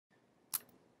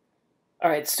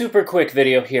Alright, super quick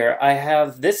video here.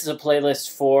 This is a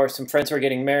playlist for some friends who are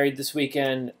getting married this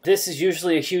weekend. This is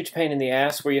usually a huge pain in the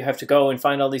ass where you have to go and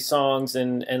find all these songs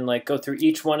and like go through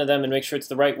each one of them and make sure it's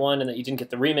the right one and that you didn't get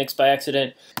the remix by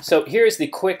accident. So here's the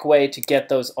quick way to get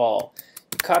those all.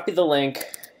 Copy the link,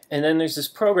 and then there's this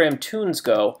program,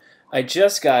 TunesGo. I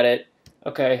just got it.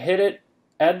 Okay, hit it,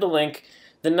 add the link.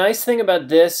 The nice thing about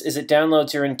this is it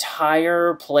downloads your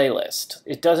entire playlist.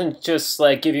 It doesn't just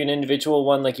like give you an individual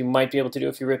one like you might be able to do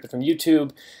if you rip it from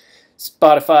YouTube,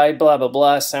 Spotify, blah, blah,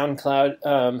 blah,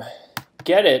 SoundCloud.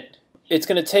 Get it. It's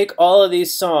going to take all of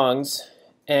these songs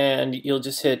and you'll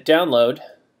just hit download.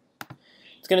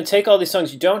 It's going to take all these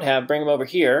songs you don't have, bring them over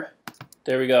here.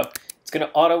 There we go. It's going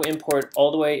to auto-import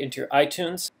all the way into your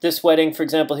iTunes. This wedding, for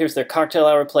example, here's their cocktail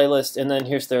hour playlist, and then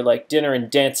here's their like dinner and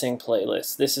dancing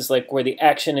playlist. This is like where the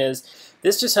action is.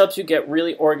 This just helps you get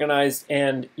really organized,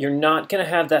 and you're not going to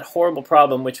have that horrible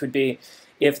problem, which would be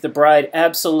if the bride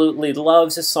absolutely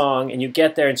loves a song and you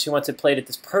get there and she wants it played at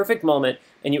this perfect moment,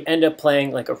 and you end up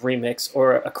playing like a remix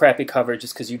or a crappy cover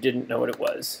just because you didn't know what it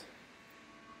was.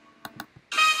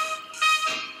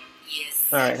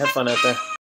 All right, have fun out there.